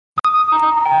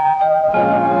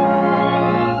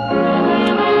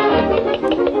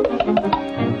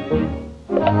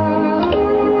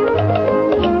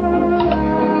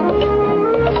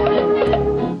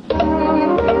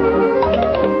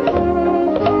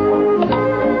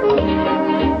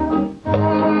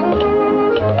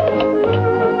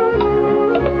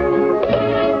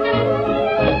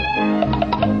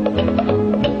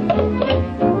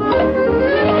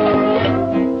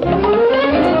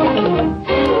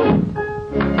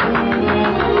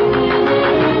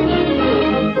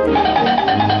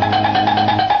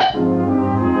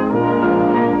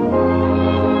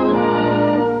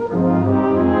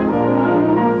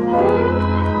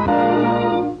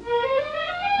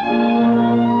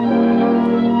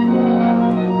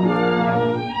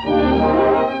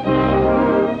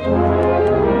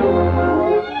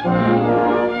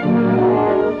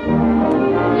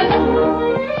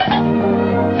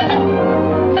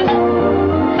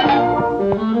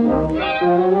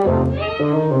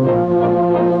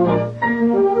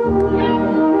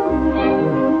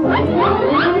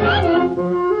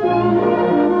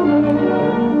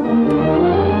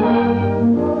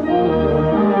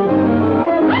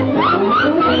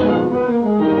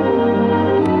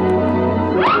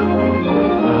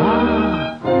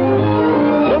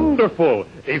wonderful.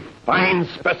 A fine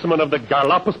specimen of the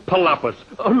Galapus palapus.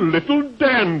 A little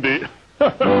dandy.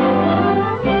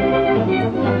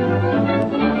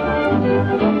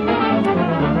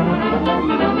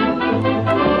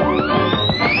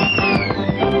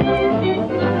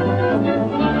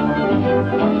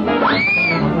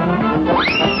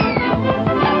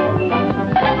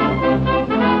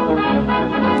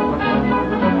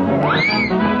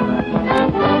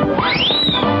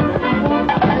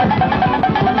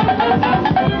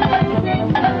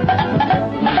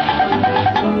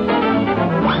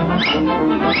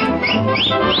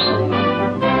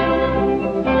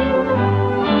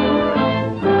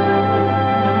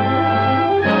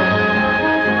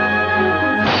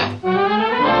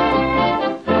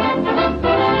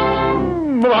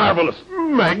 Marvelous,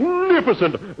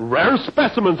 magnificent, rare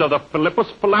specimens of the Philippus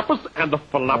phalappus and the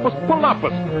Phalappus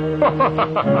palapus.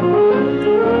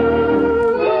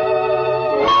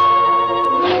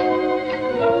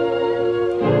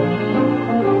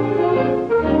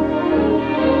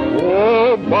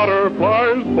 Oh,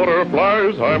 butterflies,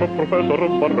 butterflies, I'm a professor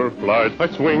of butterflies. I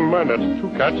swing my net to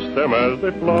catch them as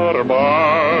they flutter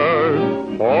by.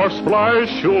 Horseflies,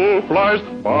 shoe flies,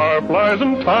 fireflies,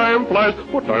 and time flies.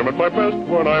 But I'm at my best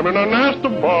when I'm in a nest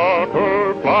of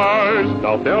butterflies.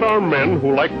 Now there are men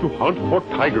who like to hunt for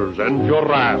tigers and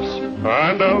giraffes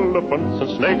and elephants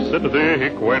and snakes at the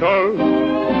equator.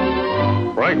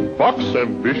 Frank Buck's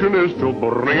ambition is to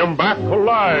bring 'em back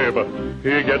alive.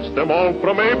 He gets them all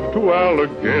from ape to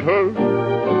alligator.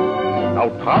 Now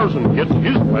Tarzan gets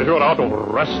his pleasure out of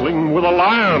wrestling with a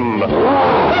lion.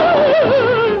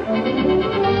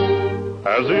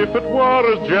 As if it were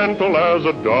as gentle as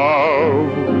a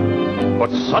dove.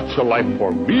 But such a life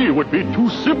for me would be too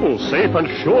simple, safe and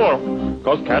sure,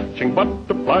 'cause catching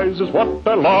butterflies is what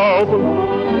I love.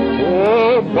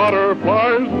 Oh,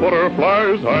 butterflies,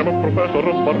 butterflies, I'm a professor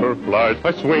of butterflies.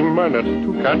 I swing my net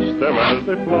to catch them as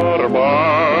they flutter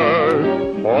by.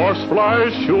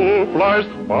 Horseflies, shoe flies,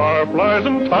 fireflies,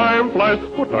 and time flies.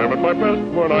 But I'm at my best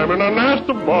when I'm in a nest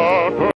of butter.